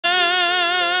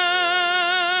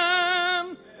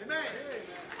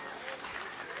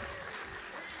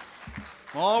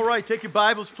All right, take your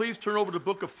Bibles, please. Turn over to the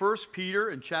book of 1 Peter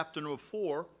in chapter number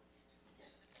 4.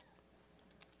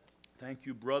 Thank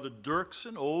you, Brother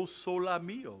Dirksen. Oh, Sola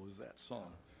Mio is that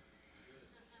song.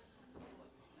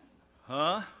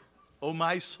 Huh? Oh,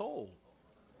 my soul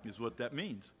is what that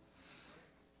means.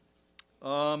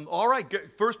 All right,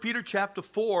 1 Peter chapter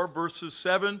 4, verse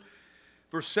 7,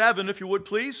 if you would,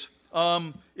 please.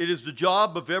 It is the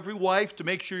job of every wife to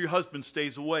make sure your husband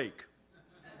stays awake.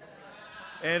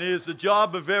 And it is the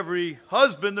job of every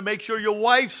husband to make sure your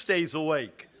wife stays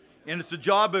awake. And it's the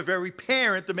job of every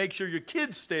parent to make sure your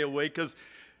kids stay awake. Because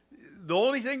the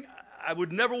only thing, I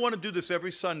would never want to do this every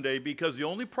Sunday, because the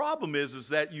only problem is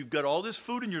that you've got all this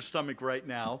food in your stomach right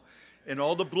now, and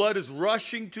all the blood is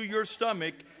rushing to your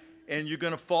stomach, and you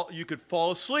could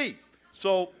fall asleep.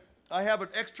 So I have an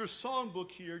extra songbook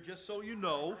here, just so you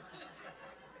know.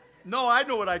 No, I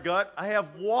know what I got. I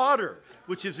have water,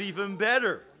 which is even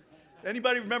better.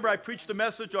 Anybody remember I preached a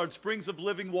message on springs of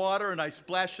living water and I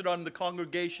splashed it on the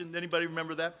congregation? Anybody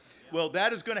remember that? Well,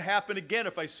 that is going to happen again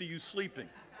if I see you sleeping.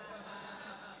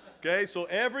 Okay, so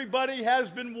everybody has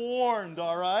been warned,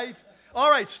 all right? All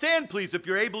right, stand please if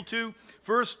you're able to.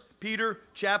 1 Peter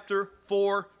chapter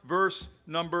 4, verse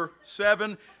number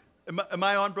 7. Am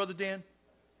I on, Brother Dan?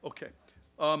 Okay.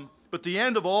 But the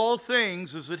end of all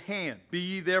things is at hand. Be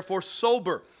ye therefore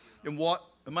sober. And what?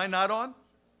 Am I not on?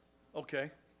 Okay.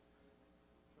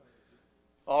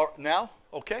 Now?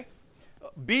 Okay.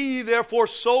 Be ye therefore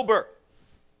sober.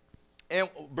 And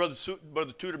Brother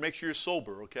Tudor, make sure you're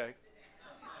sober, okay?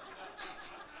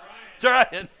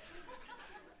 Trying.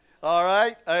 All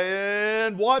right.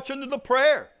 And watch unto the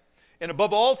prayer. And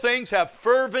above all things have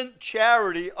fervent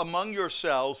charity among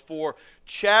yourselves, for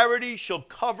charity shall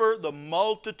cover the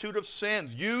multitude of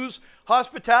sins. Use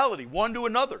hospitality one to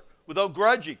another without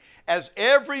grudging, as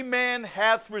every man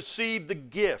hath received the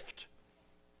gift.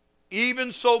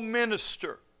 Even so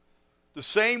minister the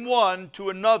same one to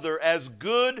another as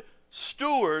good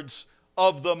stewards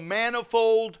of the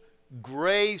manifold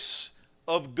grace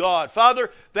of God.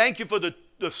 Father, thank you for the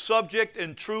subject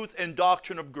and truth and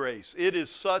doctrine of grace. It is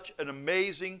such an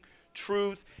amazing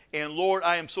truth. And Lord,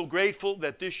 I am so grateful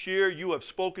that this year you have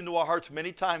spoken to our hearts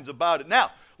many times about it.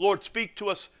 Now, Lord, speak to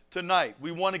us tonight.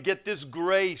 We want to get this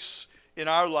grace in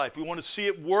our life. We want to see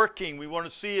it working. We want to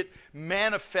see it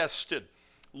manifested,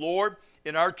 Lord,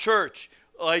 in our church,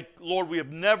 like, Lord, we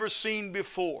have never seen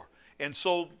before. And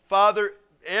so, Father,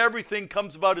 everything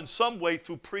comes about in some way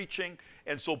through preaching.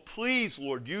 And so please,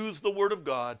 Lord, use the Word of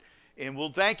God, and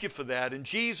we'll thank you for that. In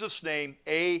Jesus' name,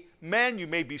 amen. You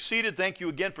may be seated. Thank you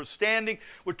again for standing.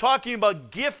 We're talking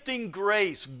about gifting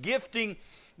grace, gifting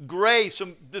grace.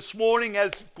 And this morning,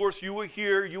 as, of course, you were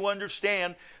here, you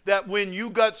understand that when you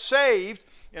got saved,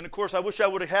 and of course, I wish I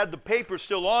would have had the paper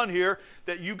still on here,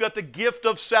 that you got the gift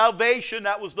of salvation.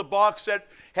 That was the box that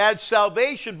had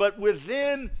salvation. But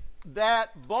within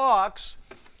that box,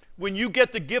 when you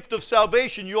get the gift of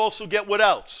salvation, you also get what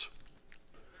else?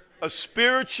 A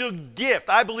spiritual gift.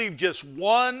 I believe just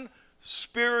one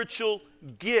spiritual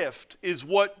gift is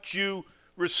what you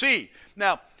receive.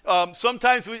 Now,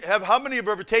 sometimes we have, how many have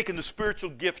ever taken the spiritual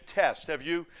gift test? Have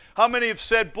you? How many have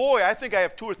said, boy, I think I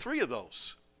have 2 or 3 of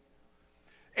those?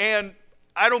 And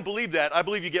I don't believe that. I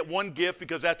believe you get one gift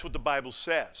because that's what the Bible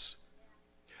says.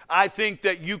 I think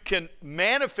that you can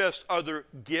manifest other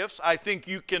gifts. I think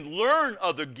you can learn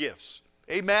other gifts.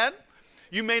 Amen?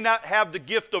 You may not have the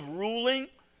gift of ruling,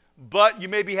 but you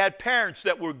maybe had parents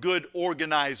that were good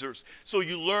organizers. So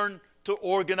you learn to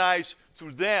organize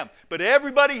through them. But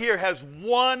everybody here has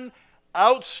one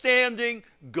outstanding,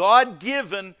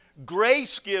 God-given,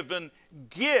 grace-given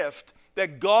gift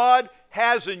that God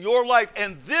has in your life.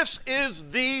 And this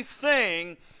is the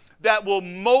thing that will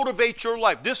motivate your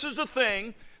life. This is the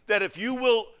thing that if you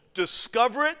will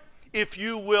discover it, if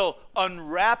you will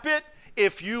unwrap it,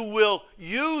 if you will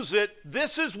use it,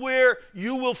 this is where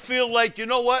you will feel like, you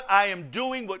know what? I am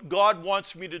doing what God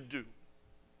wants me to do.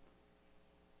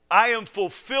 I am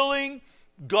fulfilling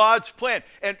God's plan.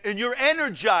 And you're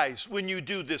energized when you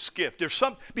do this gift. There's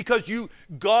because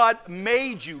God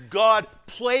made you. God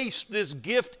placed this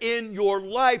gift in your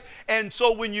life. And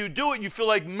so when you do it, you feel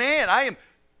like, man,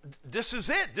 this is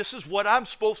it. This is what I'm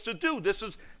supposed to do. This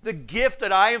is the gift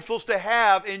that I am supposed to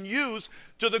have and use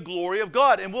to the glory of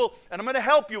God. And I'm going to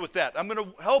help you with that. I'm going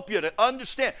to help you to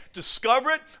understand, discover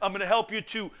it. I'm going to help you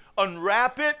to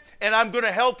unwrap it. And I'm going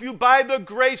to help you by the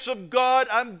grace of God.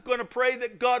 I'm going to pray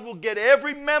that God will get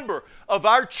every member of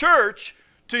our church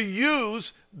to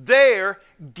use their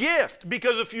gift.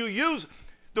 Because if you use,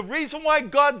 the reason why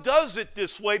God does it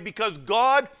this way, because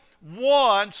God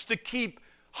wants to keep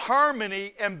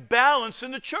harmony and balance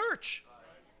in the church.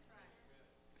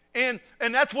 And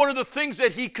that's one of the things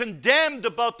that he condemned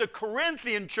about the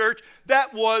Corinthian church.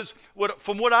 That was,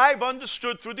 from what I've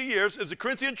understood through the years, is the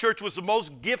Corinthian church was the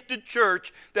most gifted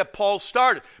church that Paul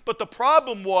started. But the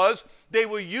problem was they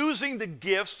were using the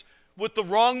gifts with the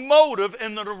wrong motive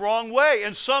and in the wrong way.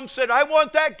 And some said, I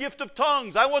want that gift of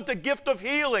tongues. I want the gift of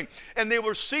healing. And they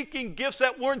were seeking gifts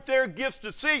that weren't their gifts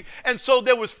to see. And so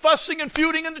there was fussing and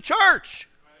feuding in the church.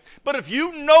 But if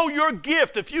you know your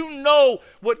gift, if you know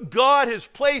what God has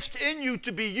placed in you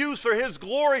to be used for his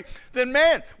glory, then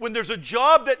man, when there's a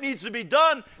job that needs to be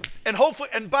done, and hopefully,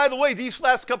 and by the way, these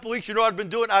last couple of weeks, you know what I've been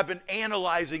doing? I've been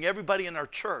analyzing everybody in our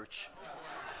church.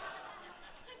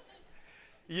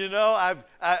 You know,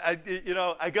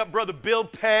 I got Brother Bill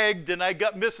pegged, and I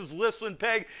got Mrs. Lislin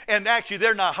pegged, and actually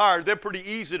they're not hard. They're pretty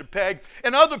easy to peg,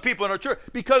 and other people in our church,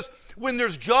 because when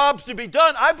there's jobs to be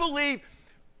done, I believe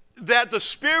that the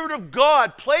Spirit of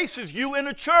God places you in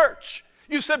a church.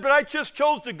 You said, but I just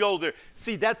chose to go there.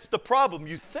 See, that's the problem.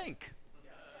 You think.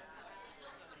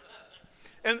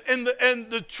 And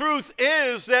the truth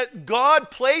is that God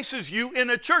places you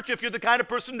in a church if you're the kind of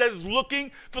person that is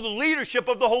looking for the leadership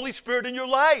of the Holy Spirit in your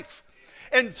life.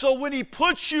 And so when he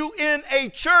puts you in a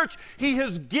church, he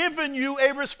has given you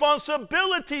a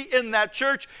responsibility in that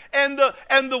church. And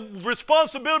the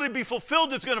responsibility to be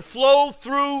fulfilled is going to flow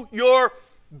through your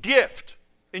gift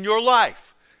in your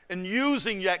life, and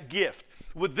using that gift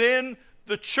within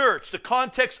the church, the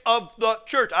context of the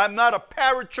church. I'm not a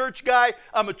parachurch guy,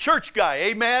 I'm a church guy,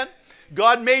 amen?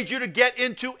 God made you to get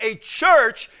into a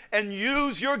church and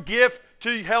use your gift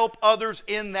to help others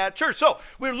in that church. So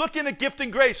we're looking at gift and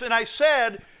grace, and I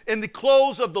said in the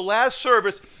close of the last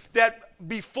service that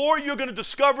before you're going to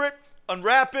discover it,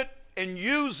 unwrap it, and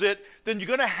use it, then you're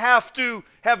going to have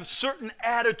certain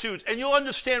attitudes. And you'll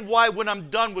understand why when I'm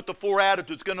done with the 4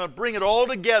 attitudes. It's going to bring it all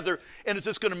together, and it's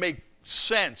just going to make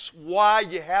sense why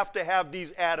you have to have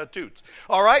these attitudes.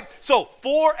 All right? So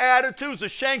 4 attitudes. The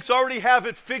Shanks already have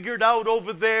it figured out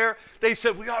over there. They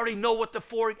said, we already know what the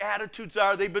 4 attitudes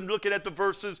are. They've been looking at the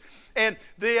verses, and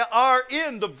they are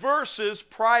in the verses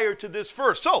prior to this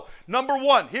verse. So, number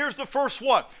 1, here's the first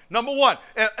one. Number 1,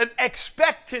 an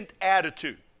expectant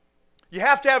attitude. You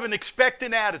have to have an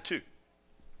expectant attitude.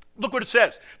 Look what it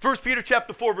says. 1 Peter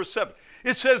chapter 4, verse 7.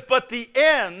 It says, but the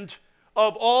end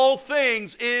of all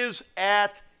things is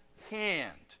at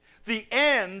hand. The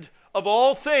end of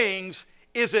all things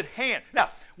is at hand.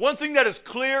 Now, one thing that is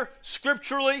clear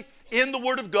scripturally in the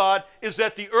Word of God is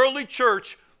that the early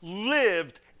church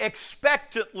lived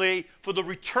expectantly for the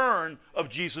return of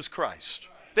Jesus Christ.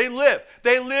 They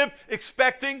lived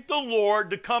expecting the Lord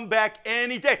to come back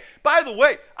any day. By the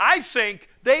way, I think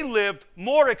they lived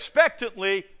more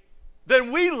expectantly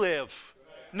than we live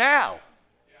now.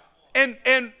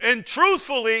 And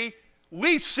truthfully,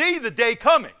 we see the day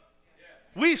coming.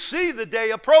 We see the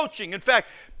day approaching. In fact,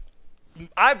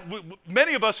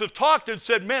 many of us have talked and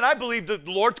said, man, I believe that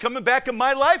the Lord's coming back in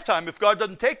my lifetime if God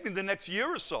doesn't take me the next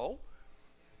year or so.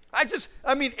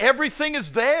 Everything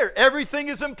is there. Everything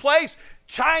is in place.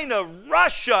 China,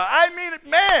 Russia,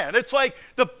 man, it's like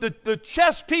the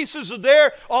chess pieces are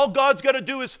there. All God's got to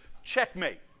do is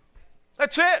checkmate.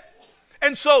 That's it.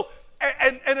 And so,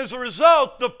 and as a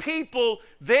result, the people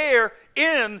there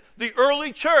in the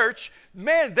early church,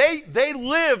 man, they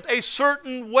lived a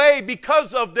certain way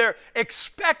because of their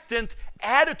expectant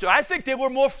attitude. I think they were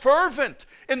more fervent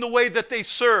in the way that they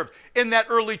served in that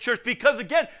early church because,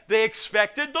 again, they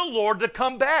expected the Lord to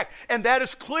come back. And that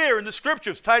is clear in the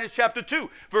scriptures. Titus chapter 2,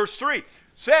 verse 3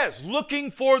 says, looking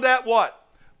for that what?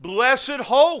 Blessed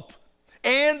hope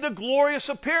and the glorious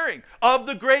appearing of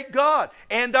the great God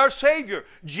and our Savior,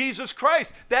 Jesus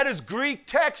Christ. That is Greek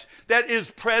text that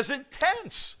is present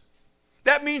tense.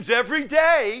 That means every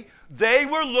day they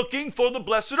were looking for the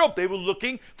blessed hope. They were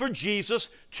looking for Jesus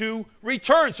to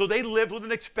return. So they lived with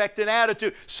an expectant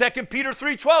attitude. 2 Peter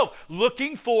 3:12,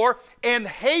 looking for and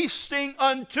hasting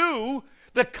unto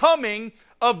the coming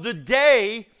of the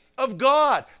day of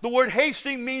God. The word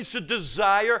hasting means to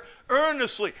desire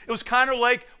earnestly. It was kind of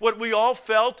like what we all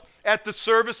felt at the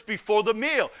service before the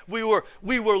meal. We were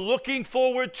looking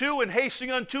forward to and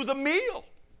hasting unto the meal.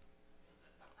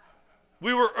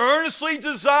 We were earnestly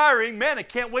desiring, man, I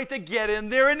can't wait to get in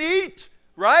there and eat,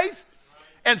 right?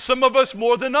 And some of us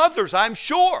more than others, I'm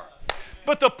sure.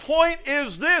 But the point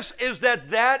is this, is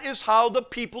that is how the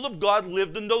people of God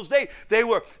lived in those days. They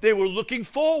were looking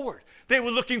forward. They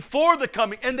were looking for the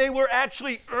coming, and they were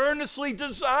actually earnestly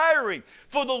desiring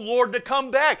for the Lord to come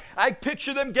back. I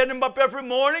picture them getting up every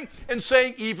morning and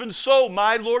saying, even so,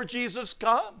 my Lord Jesus,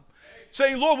 come.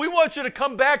 Saying, Lord, we want you to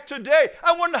come back today.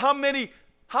 I wonder how many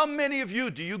of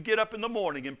you do you get up in the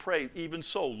morning and pray, even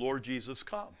so, Lord Jesus,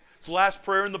 come? It's the last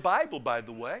prayer in the Bible, by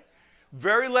the way.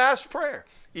 Very last prayer.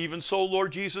 Even so,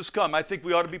 Lord Jesus, come. I think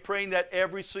we ought to be praying that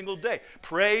every single day.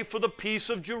 Pray for the peace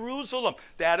of Jerusalem.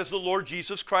 That is the Lord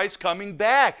Jesus Christ coming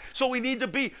back. So we need to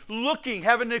be looking,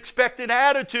 have an expectant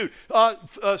attitude.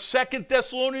 2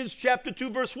 Thessalonians chapter 2,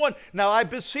 verse 1. Now I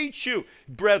beseech you,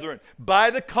 brethren, by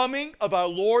the coming of our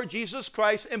Lord Jesus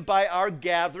Christ and by our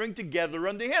gathering together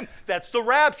unto him. That's the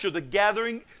rapture. The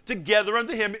gathering together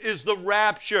unto him is the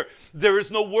rapture. There is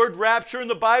no word rapture in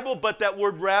the Bible, but that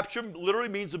word rapture literally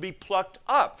means to be plucked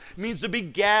up. It means to be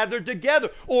gathered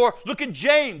together. Or look at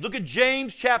James. Look at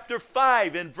James chapter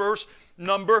 5 and verse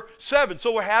number 7.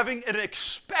 So we're having an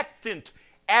expectant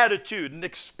attitude,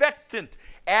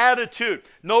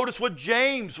 Notice what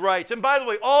James writes. And by the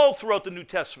way, all throughout the New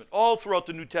Testament,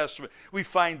 we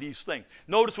find these things.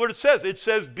 Notice what it says. It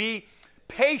says, be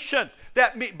patient.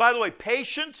 By the way,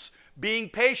 being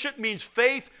patient means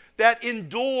faith that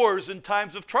endures in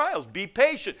times of trials. Be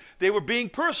patient. They were being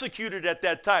persecuted at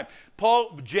that time.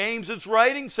 James is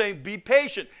writing saying, be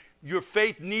patient. Your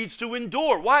faith needs to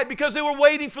endure. Why? Because they were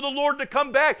waiting for the Lord to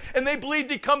come back, and they believed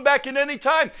he'd come back at any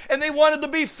time, and they wanted to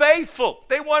be faithful.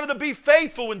 They wanted to be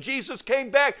faithful when Jesus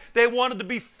came back. They wanted to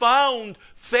be found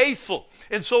faithful.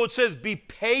 And so it says, be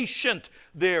patient,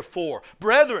 therefore,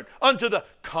 brethren, unto the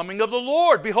coming of the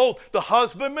Lord. Behold, the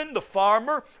husbandman, the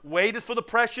farmer, waiteth for the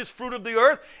precious fruit of the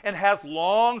earth, and hath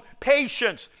long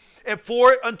patience, and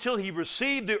for it until he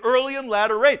receive the early and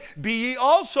latter rain. Be ye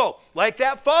also, like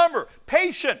that farmer,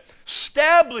 patient.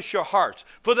 Establish your hearts,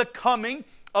 for the coming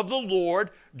of the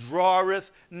Lord draweth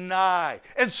nigh.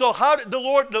 And so how did the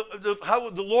Lord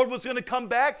was going to come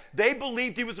back? They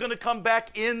believed he was going to come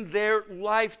back in their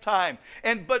lifetime.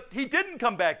 But he didn't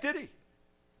come back, did he?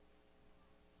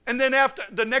 And then after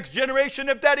the next generation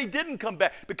of that, he didn't come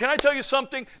back. But can I tell you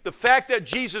something? The fact that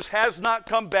Jesus has not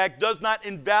come back does not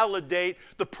invalidate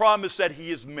the promise that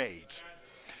he has made.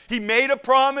 He made a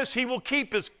promise, he will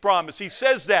keep his promise. He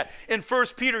says that in 2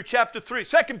 Peter chapter 3,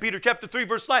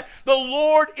 verse 9. The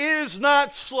Lord is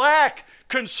not slack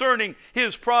concerning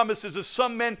his promises, as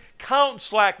some men count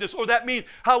slackness, or that means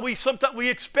how sometimes we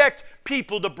expect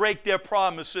people to break their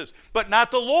promises, but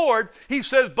not the Lord. He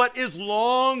says, but is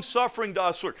long suffering to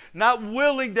usward, not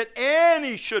willing that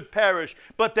any should perish,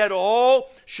 but that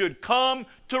all should come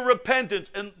to repentance.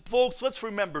 And folks, let's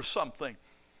remember something.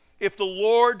 If the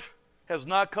Lord has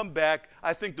not come back,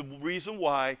 I think the reason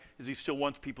why is he still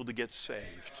wants people to get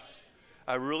saved.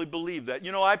 I really believe that.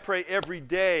 You know, I pray every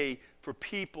day for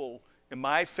people in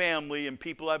my family and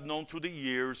people I've known through the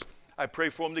years. I pray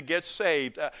for them to get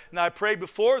saved. Now, I pray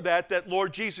before that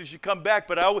Lord Jesus, you come back.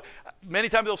 But many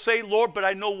times they'll say, Lord, but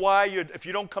I know why. If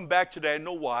you don't come back today, I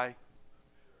know why.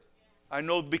 I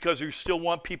know because you still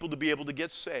want people to be able to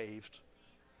get saved.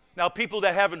 Now, people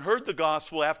that haven't heard the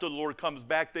gospel after the Lord comes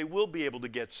back, they will be able to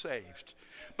get saved.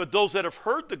 But those that have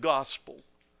heard the gospel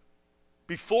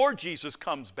before Jesus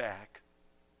comes back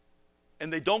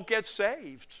and they don't get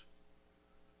saved,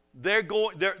 they're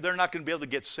not going to be able to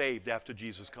get saved after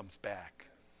Jesus comes back.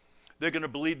 They're going to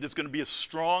believe there's going to be a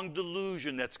strong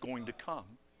delusion that's going to come.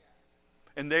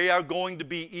 And they are going to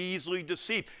be easily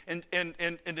deceived. And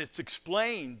it's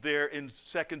explained there in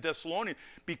 2 Thessalonians,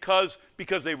 because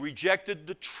they rejected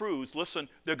the truth, listen,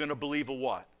 they're going to believe a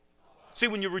what? See,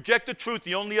 when you reject the truth,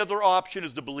 the only other option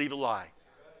is to believe a lie.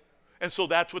 And so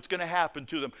that's what's going to happen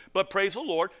to them. But praise the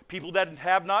Lord, people that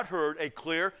have not heard a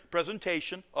clear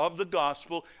presentation of the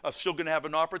gospel are still going to have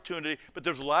an opportunity. But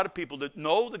there's a lot of people that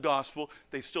know the gospel,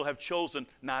 they still have chosen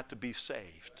not to be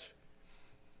saved.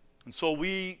 And so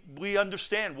we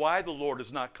understand why the Lord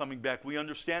is not coming back. We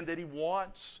understand that he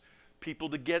wants people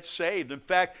to get saved. In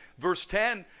fact, verse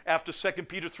 10 after 2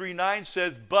 Peter 3:9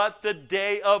 says, but the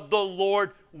day of the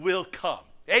Lord will come.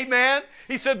 Amen.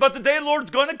 He said, but the day of the Lord's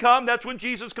going to come. That's when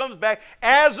Jesus comes back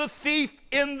as a thief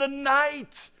in the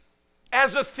night.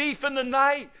 As a thief in the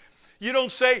night. You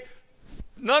don't say,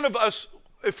 none of us,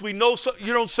 if we know,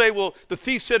 you don't say, well, the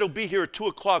thief said he'll be here at 2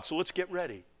 o'clock, so let's get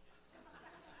ready.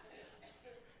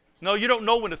 No, you don't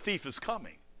know when a thief is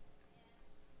coming.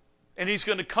 And he's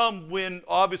going to come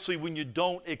obviously when you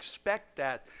don't expect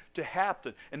that to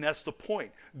happen. And that's the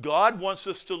point. God wants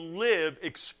us to live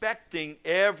expecting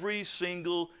every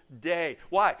single day.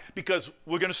 Why? Because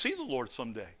we're going to see the Lord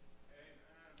someday.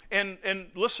 And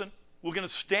listen, we're going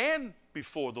to stand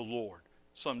before the Lord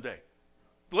someday.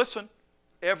 Listen,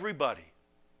 everybody.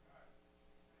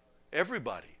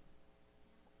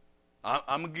 I'm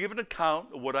going to give an account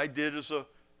of what I did as a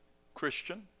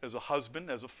Christian, as a husband,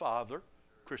 as a father,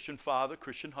 Christian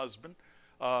husband,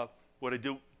 what I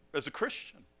do as a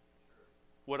Christian,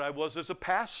 what I was as a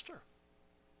pastor,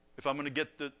 if I'm going to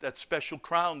get that special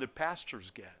crown that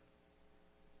pastors get.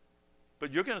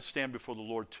 But you're going to stand before the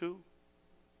Lord too.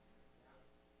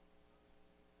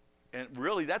 And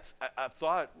really, I've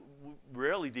thought,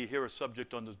 rarely do you hear a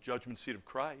subject on the judgment seat of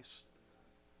Christ.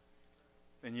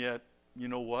 And yet, you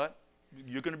know what?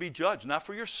 You're going to be judged, not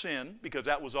for your sin, because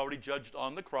that was already judged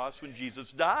on the cross when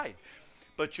Jesus died.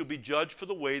 But you'll be judged for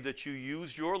the way that you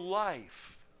used your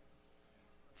life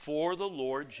for the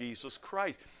Lord Jesus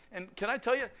Christ. And can I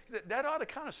tell you, that ought to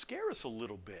kind of scare us a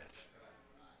little bit.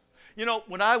 You know,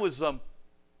 when I was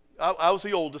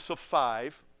the oldest of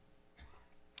 5,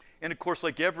 and of course,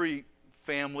 like every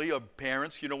family of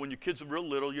parents, you know, when your kids are real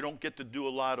little, you don't get to do a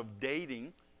lot of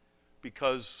dating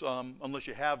because unless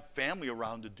you have family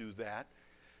around to do that.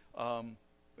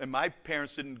 And my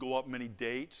parents didn't go up many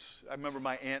dates. I remember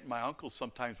my aunt and my uncle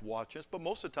sometimes watching us, but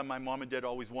most of the time my mom and dad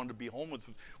always wanted to be home with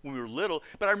when we were little.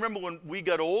 But I remember when we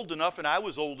got old enough, and I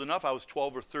was old enough, I was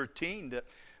 12 or 13, that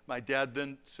my dad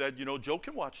then said, you know, Joe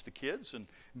can watch the kids and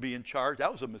be in charge.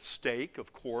 That was a mistake,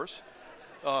 of course.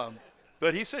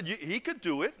 But he said he could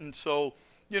do it. And so,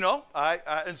 you know,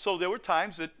 and so there were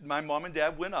times that my mom and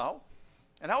dad went out.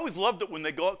 And I always loved it when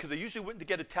they go out, because they usually went to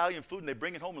get Italian food, and they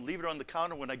bring it home and leave it on the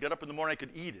counter. When I got up in the morning, I could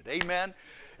eat it. Amen?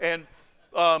 And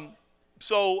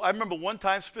so I remember one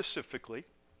time specifically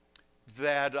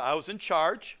that I was in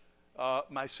charge.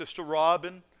 My sister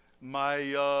Robin,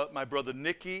 my brother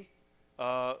Nicky,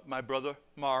 my brother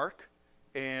Mark,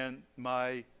 and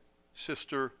my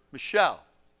sister Michelle.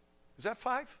 Is that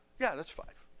 5? Yeah, that's 5.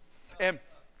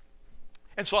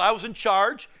 And so I was in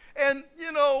charge. And,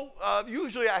 you know,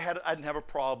 usually I didn't have a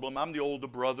problem. I'm the older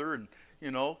brother, and, you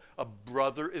know, a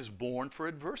brother is born for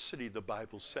adversity, the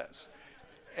Bible says.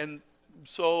 And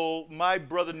so my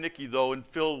brother Nicky, though, and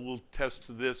Phil will attest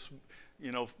to this,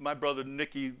 you know, my brother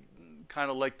Nicky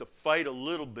kind of liked to fight a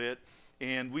little bit,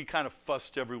 and we kind of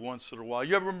fussed every once in a while.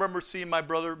 You ever remember seeing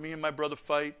me and my brother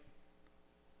fight?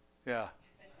 Yeah.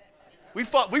 We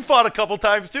fought a couple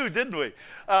times too, didn't we?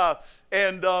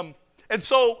 And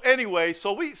so anyway,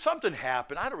 something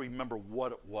happened. I don't remember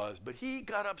what it was, but he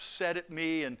got upset at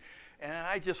me, and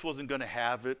I just wasn't going to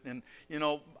have it. And you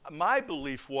know, my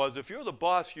belief was, if you're the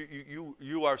boss,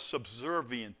 you are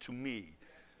subservient to me.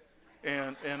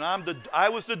 And I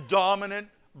was the dominant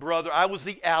brother. I was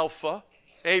the alpha.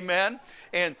 Amen.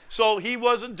 And so he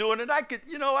wasn't doing it. I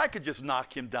could just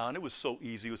knock him down. It was so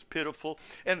easy. It was pitiful.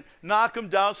 And knock him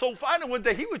down. So finally one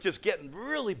day he was just getting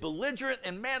really belligerent,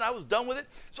 and man, I was done with it.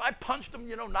 So I punched him,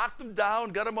 you know, knocked him down,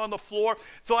 got him on the floor.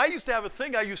 So I used to have a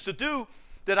thing I used to do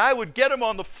that I would get him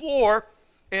on the floor,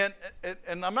 and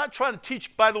I'm not trying to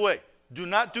teach, by the way, do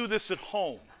not do this at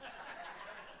home.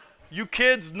 You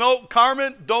kids, no,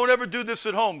 Carmen, don't ever do this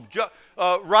at home.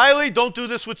 Riley, don't do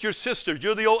this with your sisters.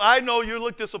 You're the old, I know you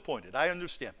look disappointed. I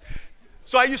understand.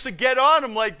 So I used to get on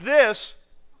him like this.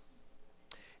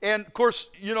 And, of course,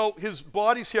 you know, his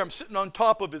body's here. I'm sitting on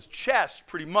top of his chest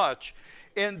pretty much.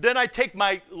 And then I take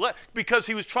my leg, because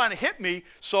he was trying to hit me.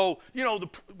 So, you know,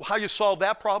 how you solve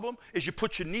that problem is you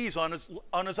put your knees on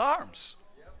his arms.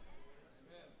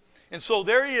 And so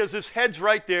there he is. His head's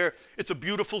right there. It's a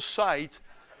beautiful sight.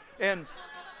 And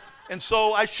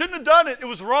so I shouldn't have done it. It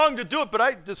was wrong to do it, but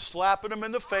I just slapping him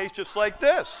in the face just like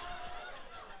this.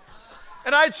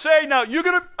 And I'd say, now, you're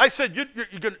going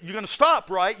to stop,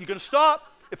 right? You're going to stop.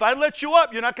 If I let you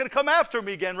up, you're not going to come after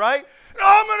me again, right? No,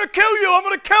 I'm going to kill you. I'm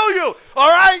going to kill you. All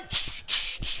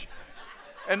right?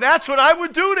 And that's what I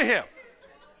would do to him.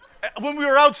 When we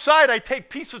were outside, I'd take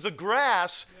pieces of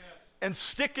grass and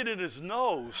stick it in his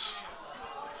nose.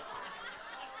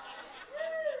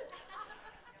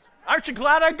 Aren't you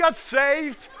glad I got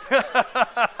saved?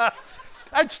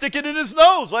 I'd stick it in his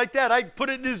nose like that. I'd put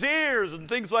it in his ears and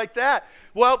things like that.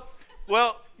 Well,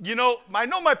 you know, I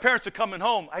know my parents are coming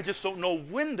home. I just don't know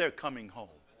when they're coming home.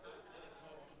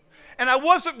 And I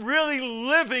wasn't really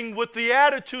living with the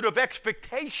attitude of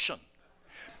expectation.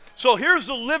 So here's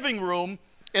the living room,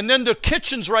 and then the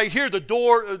kitchen's right here. The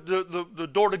door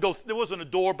to go, there wasn't a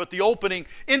door, but the opening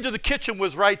into the kitchen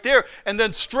was right there. And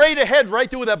then straight ahead, right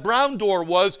there where that brown door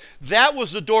was, that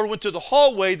was the door that went to the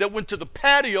hallway, that went to the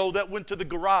patio, that went to the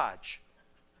garage,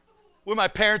 where my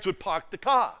parents would park the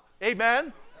car.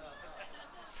 Amen?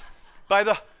 By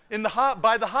the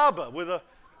harbor, where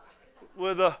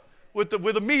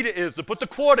the meter is, to put the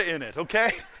quarter in it,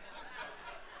 okay?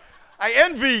 I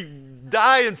envy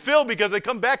Di and Phil because they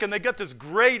come back and they got this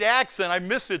great accent. I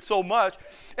miss it so much.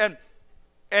 And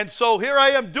so here I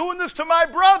am doing this to my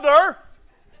brother.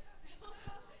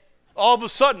 All of a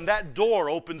sudden, that door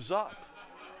opens up.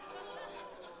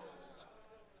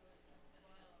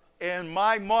 And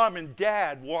my mom and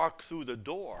dad walk through the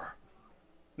door.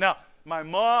 Now, my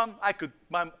mom,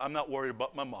 I'm not worried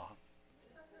about my mom.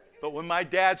 But when my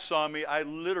dad saw me, I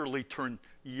literally turned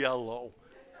yellow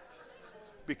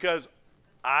because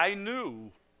I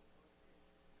knew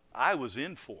I was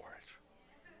in for it.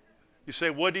 You say,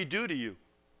 what did he do to you?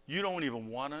 You don't even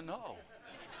want to know.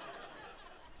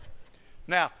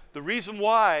 Now, the reason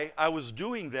why I was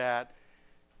doing that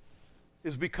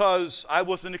is because I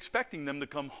wasn't expecting them to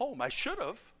come home. I should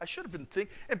have been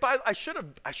thinking, and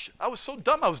I was so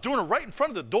dumb. I was doing it right in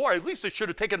front of the door. At least I should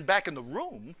have taken it back in the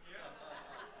room.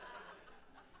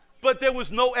 But there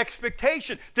was no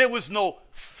expectation. There was no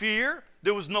fear.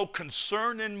 There was no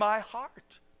concern in my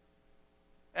heart.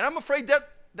 And I'm afraid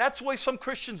that's the way some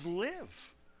Christians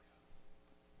live.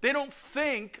 They don't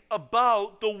think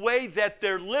about the way that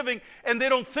they're living, and they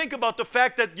don't think about the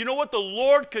fact that, you know what, the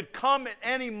Lord could come at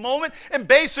any moment, and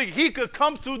basically he could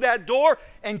come through that door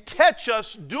and catch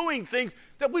us doing things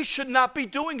that we should not be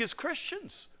doing as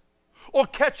Christians, or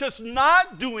catch us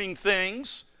not doing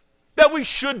things that we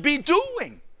should be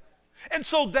doing. And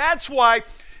so that's why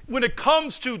when it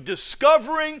comes to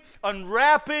discovering,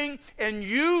 unwrapping, and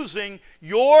using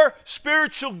your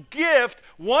spiritual gift,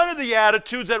 one of the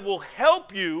attitudes that will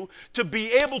help you to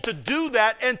be able to do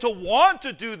that and to want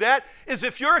to do that is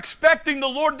if you're expecting the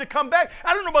Lord to come back.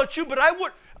 I don't know about you, but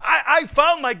I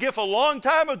found my gift a long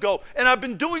time ago, and I've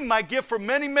been doing my gift for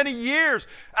many, many years.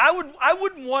 I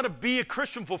wouldn't want to be a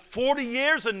Christian for 40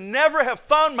 years and never have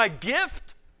found my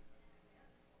gift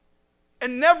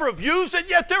and never have used it.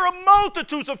 Yet there are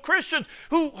multitudes of Christians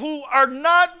who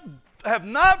have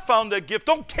not found their gift,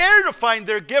 don't care to find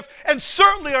their gift, and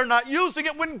certainly are not using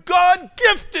it when God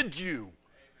gifted you.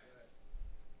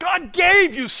 God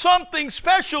gave you something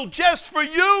special just for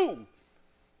you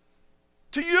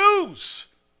to use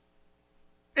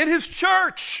in his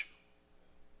church,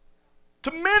 to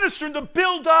minister and to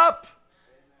build up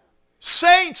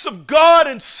saints of God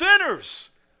and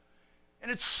sinners. And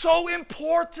it's so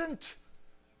important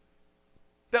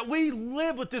that we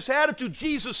live with this attitude.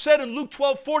 Jesus said in Luke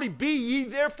 12:40, be ye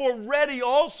therefore ready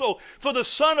also, for the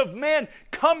Son of Man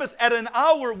cometh at an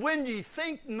hour when ye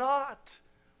think not.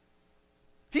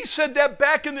 He said that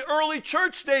back in the early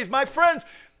church days. My friends,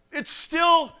 it's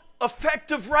still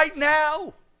effective right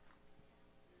now.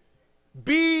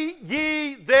 Be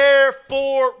ye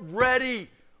therefore ready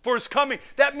for his coming.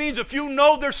 That means if you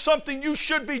know there's something you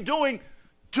should be doing,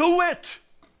 do it.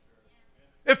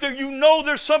 If you know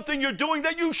there's something you're doing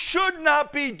that you should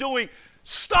not be doing,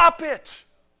 stop it.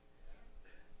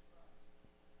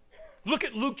 Look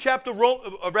at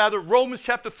Romans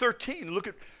chapter 13. Look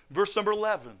at verse number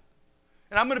 11.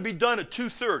 And I'm going to be done at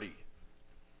 2:30.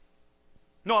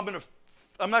 No, I'm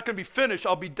not going to be finished.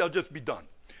 I'll just be done.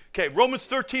 Okay, Romans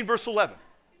 13 verse 11.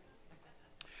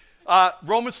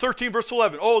 Romans 13 verse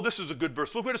 11. Oh, this is a good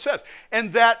verse. Look what it says.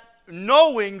 And that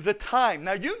knowing the time.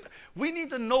 Now, we need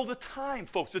to know the time,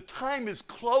 folks. The time is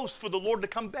close for the Lord to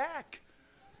come back.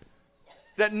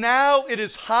 That now it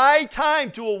is high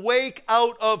time to awake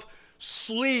out of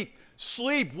sleep.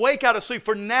 Wake out of sleep,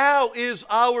 for now is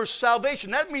our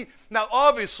salvation. That means, now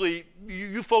obviously,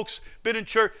 you folks been in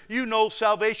church, you know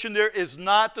salvation there is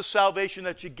not the salvation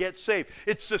that you get saved.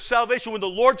 It's the salvation when the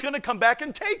Lord's going to come back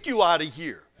and take you out of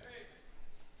here.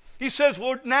 He says,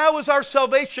 well, now is our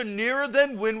salvation nearer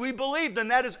than when we believed.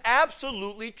 And that is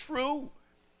absolutely true.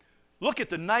 Look at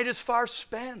the night is far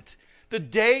spent. The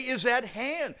day is at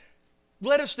hand.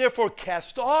 Let us therefore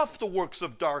cast off the works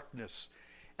of darkness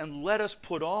and let us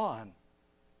put on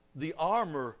the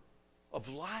armor of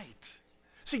light.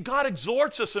 See, God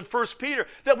exhorts us in 1 Peter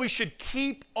that we should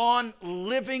keep on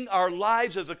living our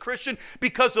lives as a Christian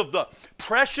because of the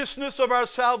preciousness of our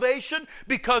salvation,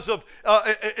 because of,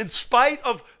 in spite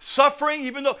of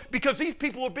suffering, because these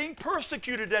people were being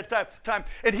persecuted at that time.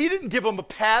 And he didn't give them a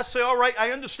pass, say, all right,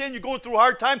 I understand you're going through a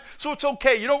hard time, so it's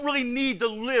okay. You don't really need to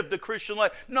live the Christian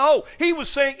life. No, he was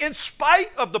saying in spite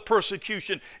of the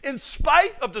persecution, in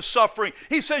spite of the suffering,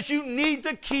 he says you need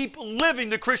to keep living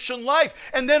the Christian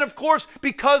life. And then, of course,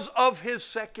 because of his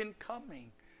second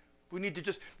coming. We need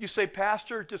to you say,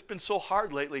 Pastor, it's just been so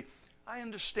hard lately. I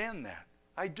understand that.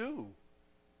 I do.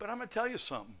 But I'm going to tell you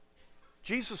something.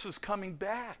 Jesus is coming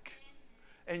back.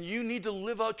 And you need to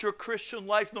live out your Christian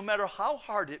life no matter how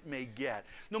hard it may get.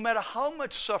 No matter how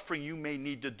much suffering you may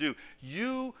need to do.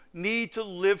 You need to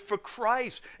live for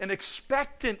Christ. An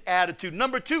expectant attitude.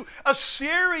 Number 2, a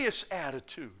serious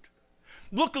attitude.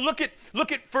 Look at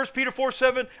 1 Peter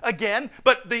 4:7 again.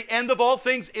 But the end of all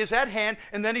things is at hand.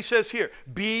 And then he says here,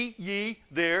 be ye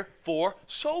therefore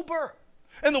sober.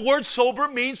 And the word sober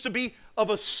means to be of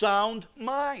a sound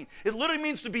mind. It literally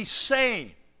means to be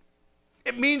sane.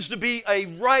 It means to be a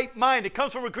right mind. It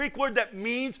comes from a Greek word that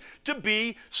means to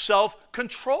be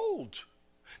self-controlled.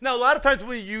 Now, a lot of times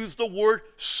we use the word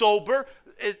sober.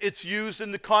 It's used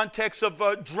in the context of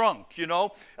drunk, you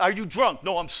know. Are you drunk?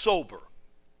 No, I'm sober.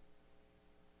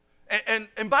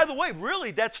 And by the way,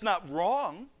 really, that's not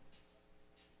wrong.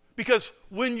 Because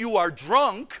when you are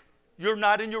drunk, you're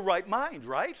not in your right mind,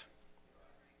 right?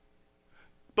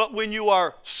 But when you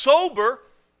are sober,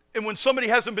 and when somebody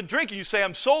hasn't been drinking, you say,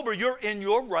 I'm sober, you're in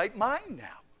your right mind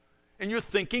now. And you're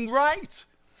thinking right.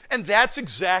 And that's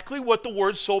exactly what the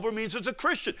word sober means as a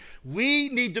Christian. We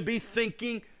need to be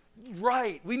thinking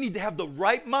right. We need to have the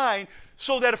right mind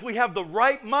so that if we have the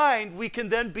right mind, we can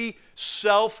then be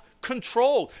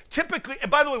self-controlled. Typically, and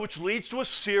by the way, which leads to a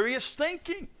serious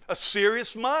thinking, a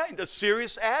serious mind, a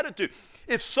serious attitude.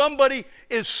 If somebody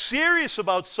is serious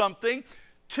about something,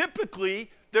 typically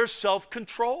they're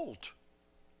self-controlled.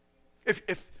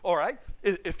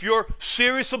 If you're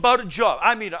serious about a job,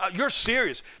 I mean, you're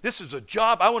serious. This is a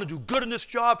job. I want to do good in this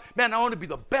job. Man, I want to be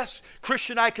the best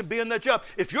Christian I can be in that job.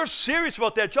 If you're serious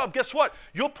about that job, guess what?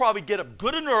 You'll probably get up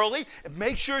good and early and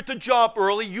make sure it's a job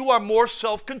early. You are more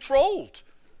self-controlled.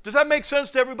 Does that make sense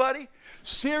to everybody?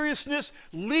 Seriousness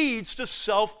leads to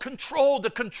self-control,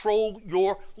 to control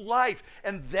your life.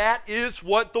 And that is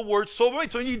what the word sober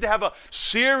means. So you need to have a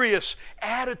serious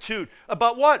attitude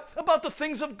about what? About the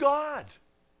things of God.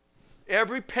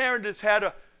 Every parent has had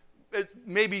at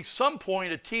maybe some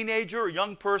point, a teenager or a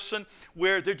young person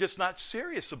where they're just not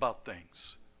serious about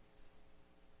things.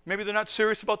 Maybe they're not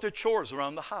serious about their chores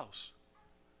around the house.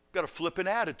 Got a flippant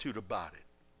attitude about it.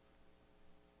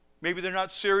 Maybe they're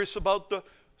not serious about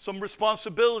some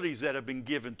responsibilities that have been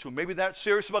given to them. Maybe they're not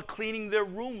serious about cleaning their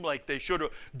room like they should or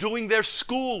doing their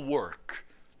school work.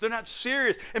 They're not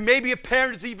serious. And maybe a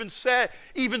parent has even said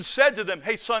to them,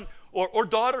 hey, son or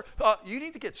daughter, you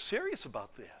need to get serious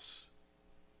about this.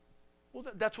 Well,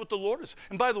 that's what the Lord is.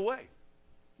 And by the way,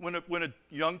 when a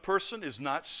young person is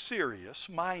not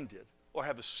serious-minded or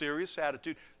have a serious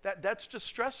attitude, that's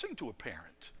distressing to a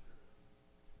parent.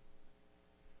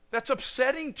 That's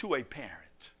upsetting to a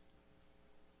parent.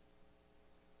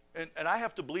 And I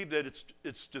have to believe that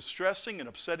it's distressing and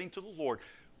upsetting to the Lord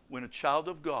when a child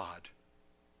of God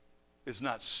is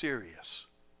not serious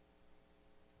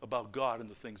about God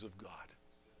and the things of God.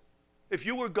 If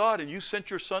you were God and you sent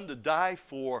your son to die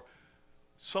for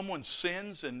someone's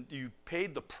sins and you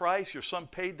paid the price, your son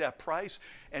paid that price,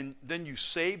 and then you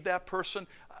saved that person,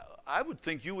 I would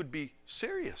think you would be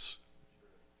serious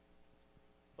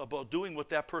about doing what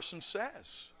that person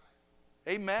says.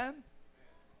 Amen?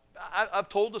 I've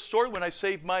told the story when I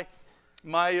saved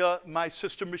my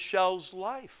sister Michelle's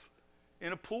life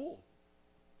in a pool.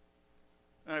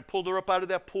 And I pulled her up out of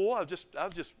that pool. I was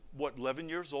just 11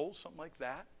 years old, something like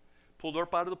that. Pulled her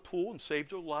up out of the pool and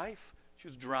saved her life. She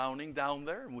was drowning down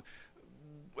there. And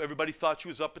everybody thought she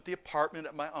was up at the apartment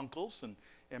at my uncle's.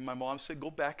 And my mom said, go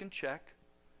back and check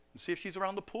and see if she's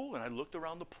around the pool. And I looked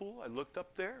around the pool. I looked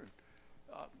up there. And,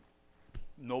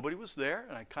 nobody was there.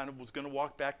 And I kind of was going to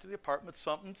walk back to the apartment.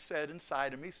 Something said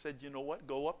inside of me, said, you know what,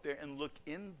 go up there and look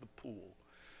in the pool.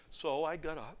 So I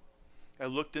got up. I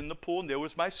looked in the pool, and there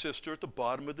was my sister at the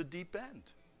bottom of the deep end.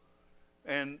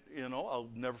 And, you know, I'll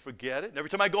never forget it. And every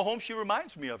time I go home, she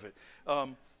reminds me of it.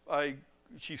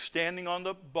 She's standing on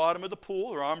the bottom of the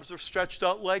pool. Her arms are stretched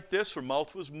out like this. Her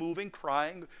mouth was moving,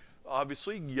 crying,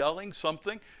 obviously, yelling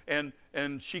something. And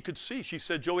she could see. She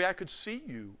said, Joey, I could see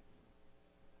you.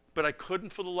 But I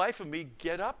couldn't for the life of me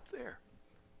get up there.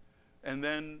 And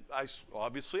then I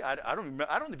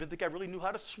don't even think I really knew how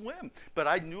to swim. But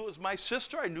I knew it was my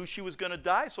sister. I knew she was going to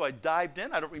die, so I dived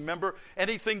in. I don't remember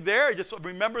anything there. I just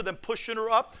remember them pushing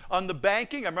her up on the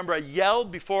banking. I remember I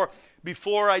yelled before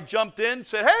I jumped in,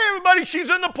 said, hey, everybody, she's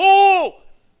in the pool.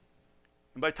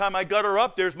 And by the time I got her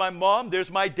up, there's my mom,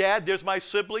 there's my dad, there's my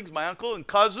siblings, my uncle and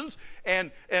cousins,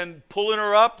 and pulling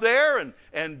her up there,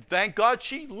 and thank God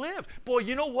she lived. Boy,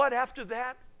 you know what, after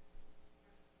that?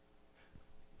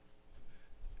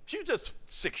 She was just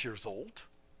 6 years old.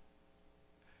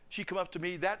 She come up to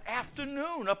me that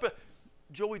afternoon,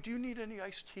 Joey, do you need any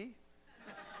iced tea?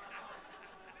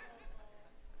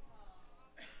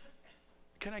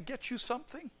 Can I get you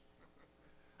something?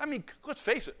 I mean, let's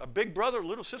face it, a big brother, a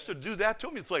little sister do that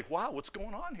to me. It's like, wow, what's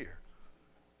going on here?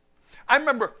 I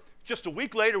remember just a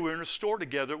week later, we were in a store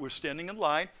together. We were standing in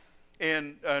line,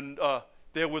 and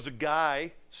there was a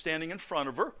guy standing in front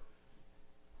of her.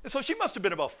 And so she must have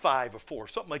been about 5 or 4,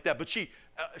 something like that. But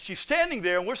she's standing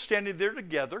there, and we're standing there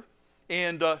together,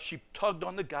 and she tugged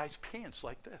on the guy's pants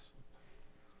like this.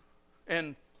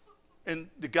 And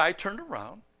the guy turned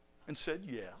around and said,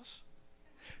 yes.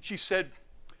 She said,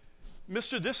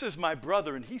 Mister, this is my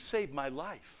brother, and he saved my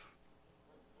life.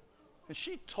 And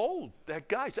she told that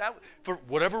guy, for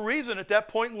whatever reason at that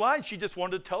point in line, she just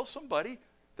wanted to tell somebody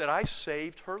that I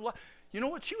saved her life. You know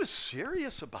what? She was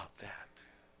serious about that.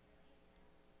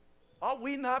 Ought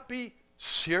we not be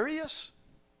serious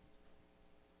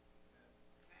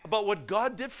about what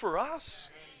God did for us?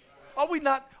 Ought we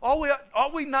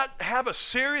not have a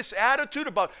serious attitude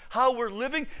about how we're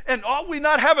living? And ought we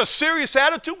not have a serious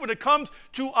attitude when it comes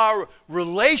to our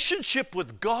relationship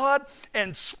with God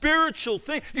and spiritual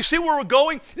things? You see where we're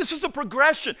going? This is a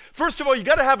progression. First of all, you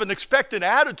got to have an expectant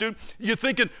attitude. You're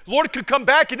thinking, Lord could come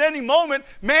back at any moment.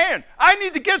 Man, I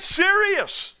need to get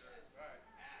serious.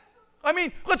 I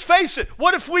mean, let's face it.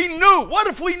 What if we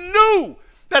knew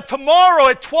that tomorrow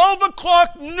at 12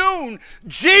 o'clock noon,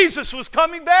 Jesus was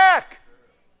coming back?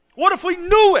 What if we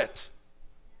knew it?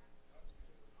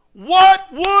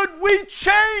 What would we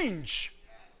change?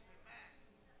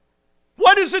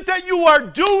 What is it that you are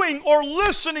doing or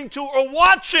listening to or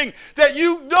watching that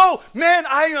you know, man,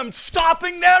 I am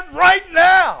stopping that right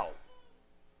now?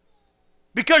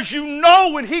 Because you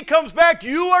know when he comes back,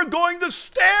 you are going to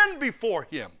stand before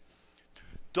him.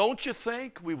 Don't you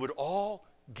think we would all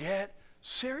get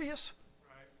serious?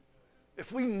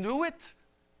 If we knew it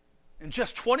in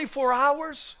just 24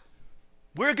 hours,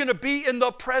 we're going to be in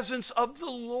the presence of the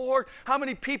Lord. How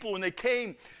many people when they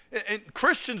came, and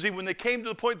Christians even, when they came to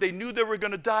the point they knew they were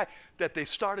going to die, that they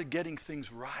started getting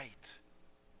things right.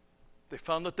 They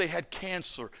found that they had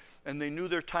cancer and they knew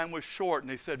their time was short,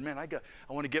 and they said, man, I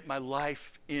want to get my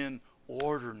life in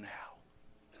order now.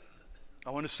 I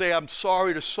want to say I'm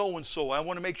sorry to so-and-so. I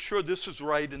want to make sure this is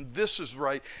right, and this is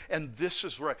right, and this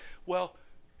is right. Well,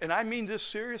 and I mean this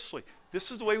seriously. This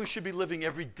is the way we should be living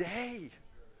every day,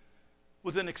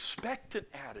 with an expectant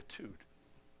attitude,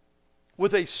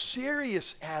 with a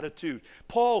serious attitude.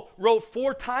 Paul wrote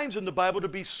 4 times in the Bible to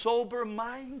be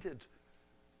sober-minded.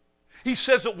 He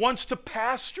says it once to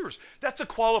pastors. That's a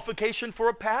qualification for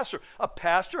a pastor. A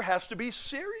pastor has to be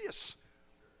serious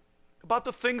about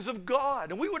the things of God.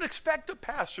 And we would expect a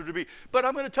pastor to be. But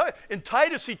I'm going to tell you, in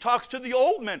Titus, he talks to the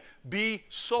old men, be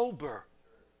sober.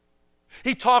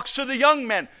 He talks to the young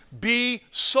men, be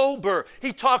sober.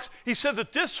 He says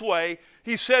it this way.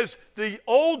 He says the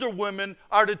older women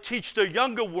are to teach the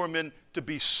younger women to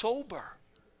be sober.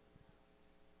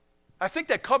 I think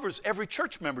that covers every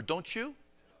church member, don't you?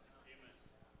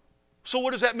 So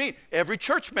what does that mean? Every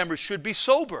church member should be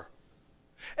sober.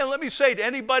 And let me say to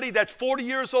anybody that's 40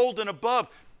 years old and above,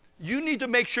 you need to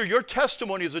make sure your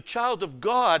testimony as a child of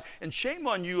God, and shame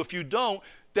on you if you don't,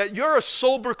 that you're a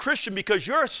sober Christian, because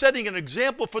you're setting an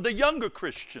example for the younger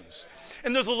Christians.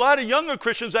 And there's a lot of younger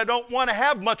Christians that don't want to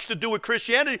have much to do with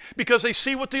Christianity because they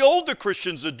see what the older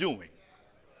Christians are doing.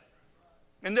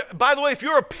 And by the way, if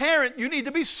you're a parent, you need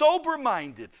to be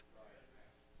sober-minded.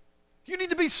 You need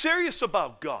to be serious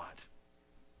about God.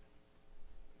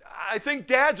 I think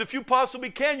dads, if you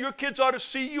possibly can, your kids ought to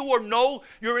see you or know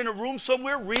you're in a room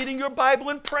somewhere reading your Bible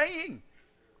and praying.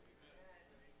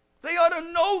 They ought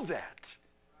to know that.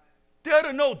 They ought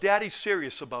to know Daddy's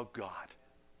serious about God.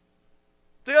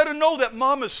 They ought to know that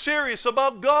Mom is serious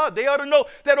about God. They ought to know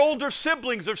that older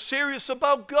siblings are serious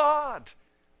about God.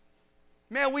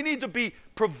 Man, we need to be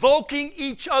provoking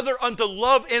each other unto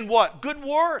love and what? Good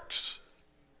works.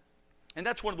 And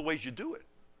that's one of the ways you do it.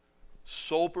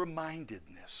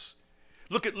 Sober-mindedness.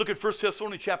 Look at 1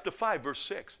 Thessalonians chapter 5, verse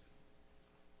 6.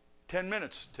 10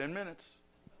 minutes.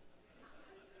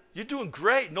 You're doing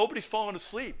great. Nobody's falling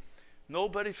asleep.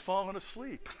 Nobody's falling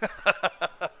asleep.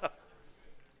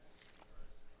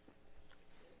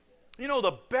 You know,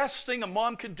 the best thing a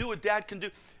mom can do, a dad can do,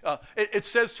 it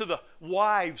says to the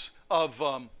wives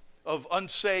wives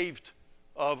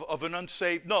of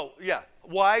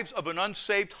an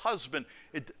unsaved husband.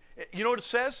 You know what it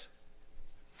says?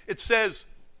 It says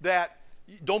that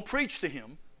don't preach to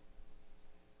him.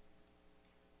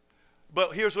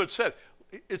 But here's what it says.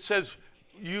 It says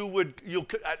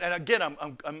and again,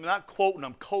 I'm not quoting,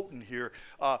 I'm quoting here,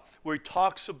 where he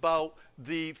talks about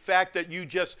the fact that you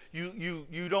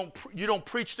don't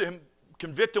preach to him,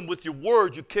 convict him with your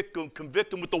word, you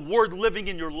convict him with the word living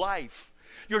in your life.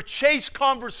 Your chase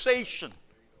conversation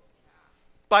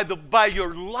by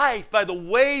your life, by the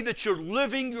way that you're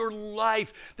living your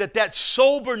life, that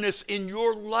soberness in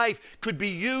your life could be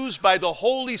used by the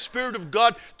Holy Spirit of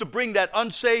God to bring that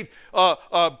unsaved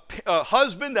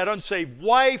husband, that unsaved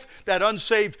wife, that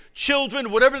unsaved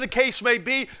children, whatever the case may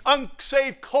be,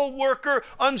 unsaved co-worker,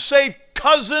 unsaved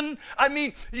cousin. I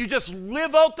mean, you just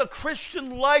live out the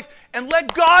Christian life and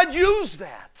let God use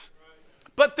that.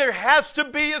 But there has to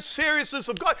be a seriousness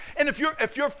of God. And if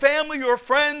your family or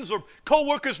friends or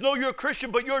co-workers know you're a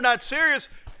Christian but you're not serious,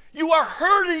 you are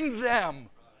hurting them.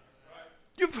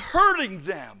 You're hurting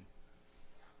them.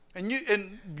 And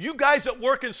you guys that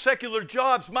work in secular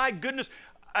jobs, my goodness,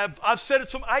 I've said it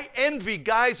so much. I envy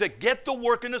guys that get to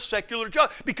work in a secular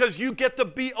job because you get to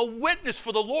be a witness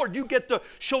for the Lord. You get to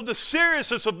show the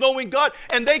seriousness of knowing God,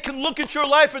 and they can look at your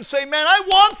life and say, man, I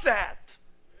want that.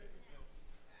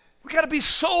 We've got to be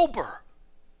sober.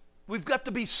 We've got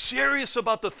to be serious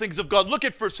about the things of God. Look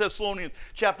at 1 Thessalonians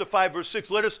chapter 5, verse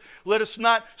 6. Let us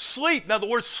not sleep. Now, the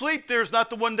word sleep there is not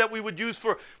the one that we would use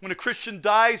for when a Christian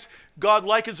dies. God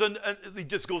likens, and he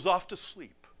just goes off to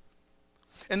sleep.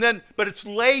 And then, but it's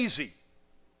lazy.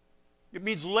 It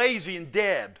means lazy and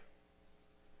dead,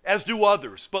 as do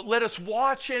others. But let us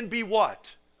watch and be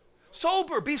what?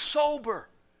 Sober. Be sober.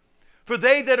 For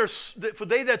they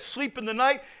that sleep in the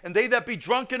night, and they that be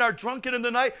drunken are drunken in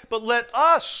the night. But let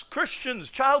us, Christians,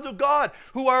 child of God,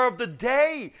 who are of the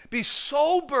day, be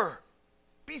sober.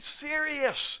 Be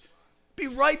serious. Be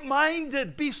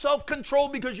right-minded. Be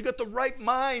self-controlled because you got the right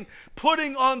mind.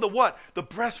 Putting on the what? The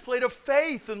breastplate of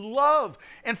faith and love.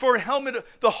 And for a helmet,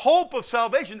 the hope of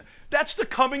salvation. That's the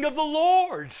coming of the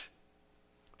Lord.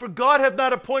 For God hath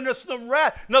not appointed us in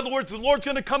wrath. In other words, the Lord's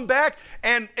going to come back,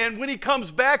 and when he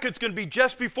comes back, it's going to be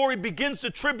just before he begins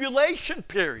the tribulation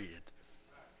period.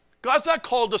 God's not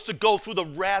called us to go through the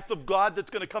wrath of God that's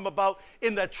going to come about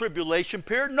in that tribulation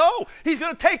period. No, he's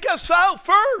going to take us out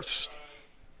first.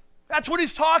 That's what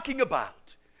he's talking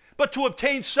about. But to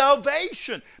obtain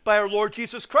salvation by our Lord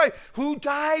Jesus Christ, who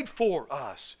died for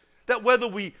us, that whether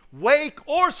we wake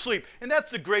or sleep, and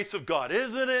that's the grace of God,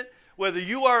 isn't it? Whether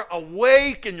you are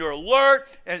awake and you're alert,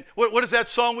 and what is that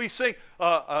song we sing?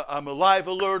 I'm alive,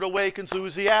 alert, awake,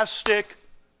 enthusiastic.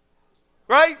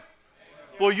 Right?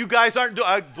 Well, you guys aren't doing,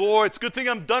 boy, it's a good thing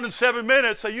I'm done in 7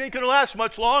 minutes, so you ain't going to last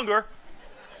much longer.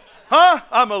 Huh?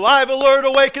 I'm alive, alert,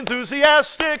 awake,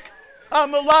 enthusiastic.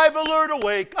 I'm alive, alert,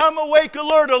 awake. I'm awake,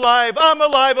 alert, alive. I'm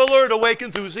alive, alert, awake,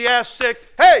 enthusiastic.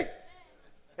 Hey!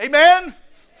 Amen?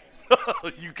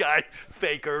 You guys,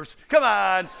 fakers. Come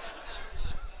on.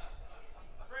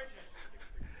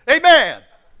 Amen.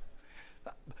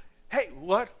 Hey,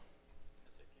 what?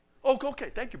 Oh,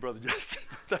 okay. Thank you, Brother Justin.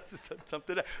 That's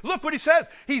something. Look what he says.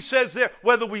 He says there,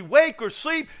 whether we wake or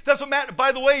sleep, doesn't matter.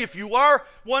 By the way, if you are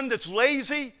one that's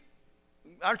lazy,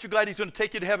 aren't you glad he's going to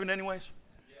take you to heaven anyways?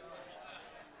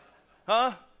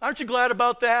 Huh? Aren't you glad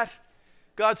about that?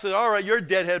 God said, all right, you're a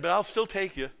deadhead, but I'll still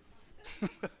take you.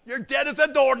 You're dead as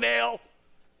a doornail,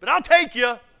 but I'll take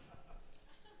you.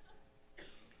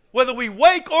 Whether we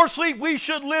wake or sleep, we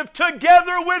should live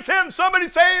together with him. Somebody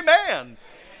say amen. Amen.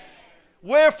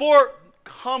 Wherefore,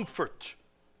 comfort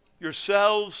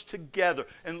yourselves together.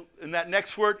 And that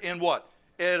next word, in what?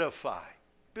 Edify.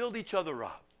 Build each other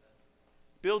up.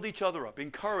 Build each other up.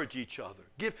 Encourage each other.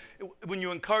 When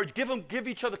you encourage, give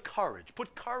each other courage.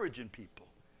 Put courage in people.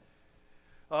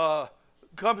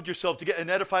 Comfort yourself together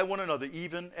and edify one another,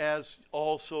 even as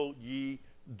also ye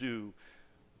do.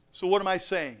 So what am I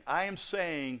saying? I am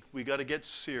saying we got to get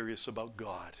serious about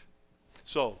God.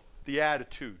 So the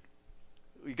attitude.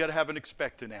 We got to have an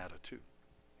expectant attitude.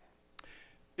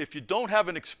 If you don't have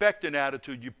an expectant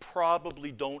attitude, you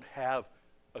probably don't have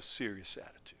a serious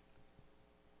attitude.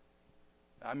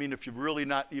 I mean, if you're really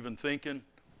not even thinking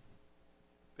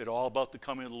at all about the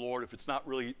coming of the Lord, if it's not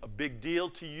really a big deal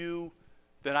to you,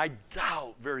 then I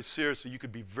doubt very seriously you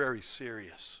could be very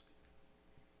serious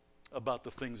about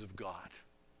the things of God.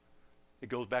 It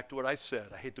goes back to what I said.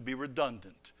 I hate to be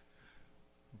redundant,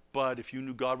 but if you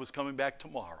knew God was coming back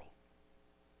tomorrow,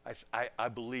 I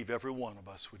believe every one of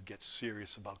us would get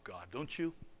serious about God. Don't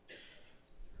you?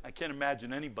 I can't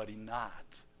imagine anybody not.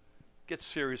 Get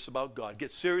serious about God.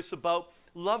 Get serious about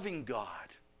loving God.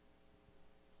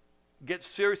 Get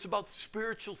serious about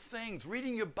spiritual things,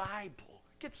 reading your Bible.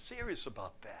 Get serious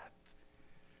about that.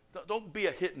 Don't be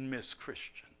a hit and miss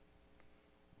Christian.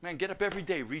 Man, get up every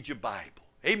day, read your Bible.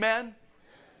 Amen?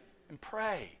 And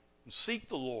pray and seek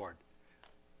the Lord.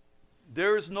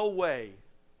 There is no way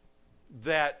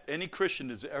that any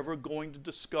Christian is ever going to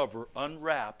discover,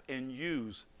 unwrap, and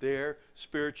use their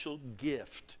spiritual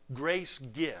gift, grace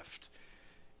gift,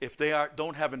 if they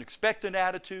don't have an expectant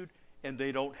attitude and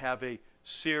they don't have a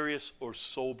serious or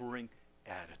sobering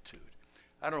attitude.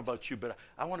 I don't know about you, but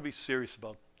I want to be serious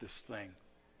about this thing.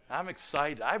 I'm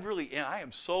excited. I really am. I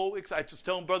am so excited. I was just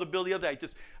telling Brother Bill the other day,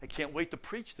 I can't wait to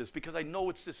preach this because I know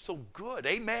it's just so good.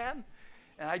 Amen?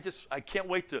 And I can't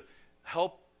wait to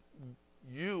help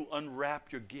you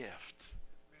unwrap your gift.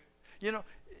 You know,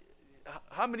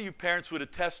 how many of you parents would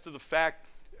attest to the fact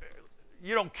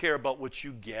you don't care about what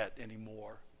you get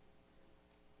anymore?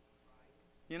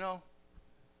 You know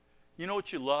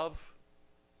what you love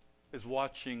is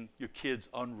watching your kids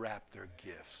unwrap their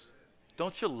gifts.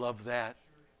 Don't you love that?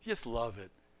 You just love it.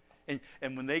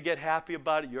 And when they get happy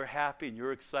about it, you're happy and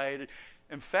you're excited.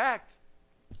 In fact,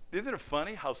 isn't it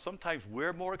funny how sometimes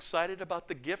we're more excited about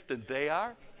the gift than they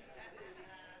are?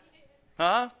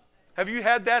 Huh? Have you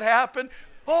had that happen?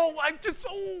 Oh,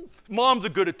 moms are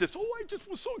good at this. Oh, I just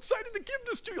was so excited to give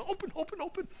this to you. Open.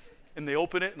 And they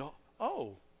open it and,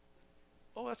 oh,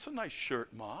 that's a nice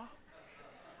shirt, Ma.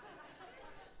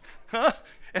 Huh?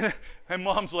 And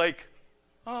Mom's like,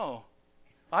 oh,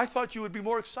 I thought you would be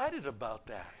more excited about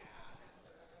that.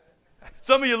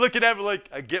 Some of you looking at me like,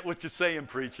 I get what you're saying,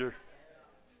 preacher.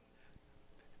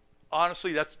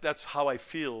 Honestly, that's how I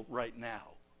feel right now.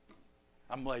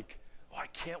 I'm like, I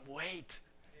can't wait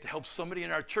to help somebody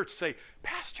in our church say,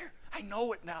 Pastor, I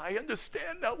know it now. I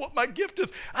understand now what my gift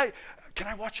is. Can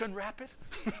I watch you unwrap it?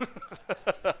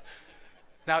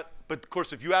 Now, but of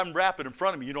course, if you unwrap it in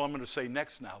front of me, you know what I'm going to say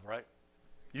next now, right?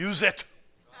 Use it.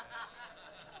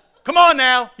 Come on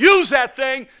now, use that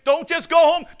thing. Don't just go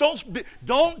home.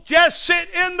 Don't just sit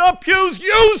in the pews.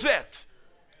 Use it.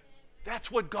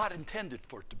 That's what God intended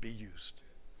for it to be used.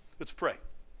 Let's pray.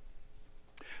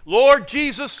 Lord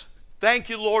Jesus, thank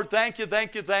you, Lord. Thank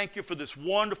you for this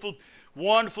wonderful,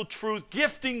 wonderful truth.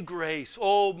 Gifting grace.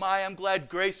 Oh my, I'm glad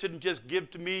grace didn't just give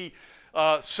to me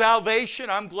salvation.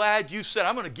 I'm glad you said,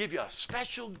 I'm going to give you a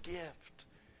special gift.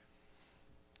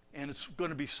 And it's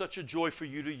going to be such a joy for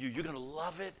you to use. You're going to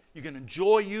love it. You're going to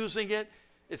enjoy using it.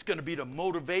 It's going to be the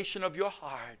motivation of your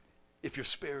heart if you're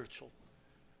spiritual.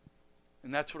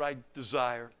 And that's what I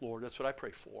desire, Lord. That's what I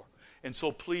pray for. And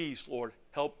so please, Lord,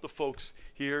 help the folks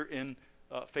here in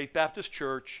Faith Baptist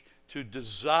Church to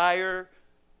desire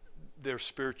their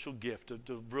spiritual gift,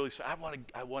 to really say, I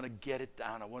want to get it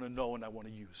down. I want to know and I want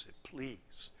to use it.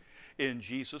 Please. In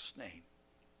Jesus' name.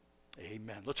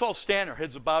 Amen. Let's all stand, our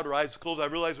heads are bowed, our eyes are closed. I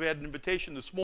realize we had an invitation this morning.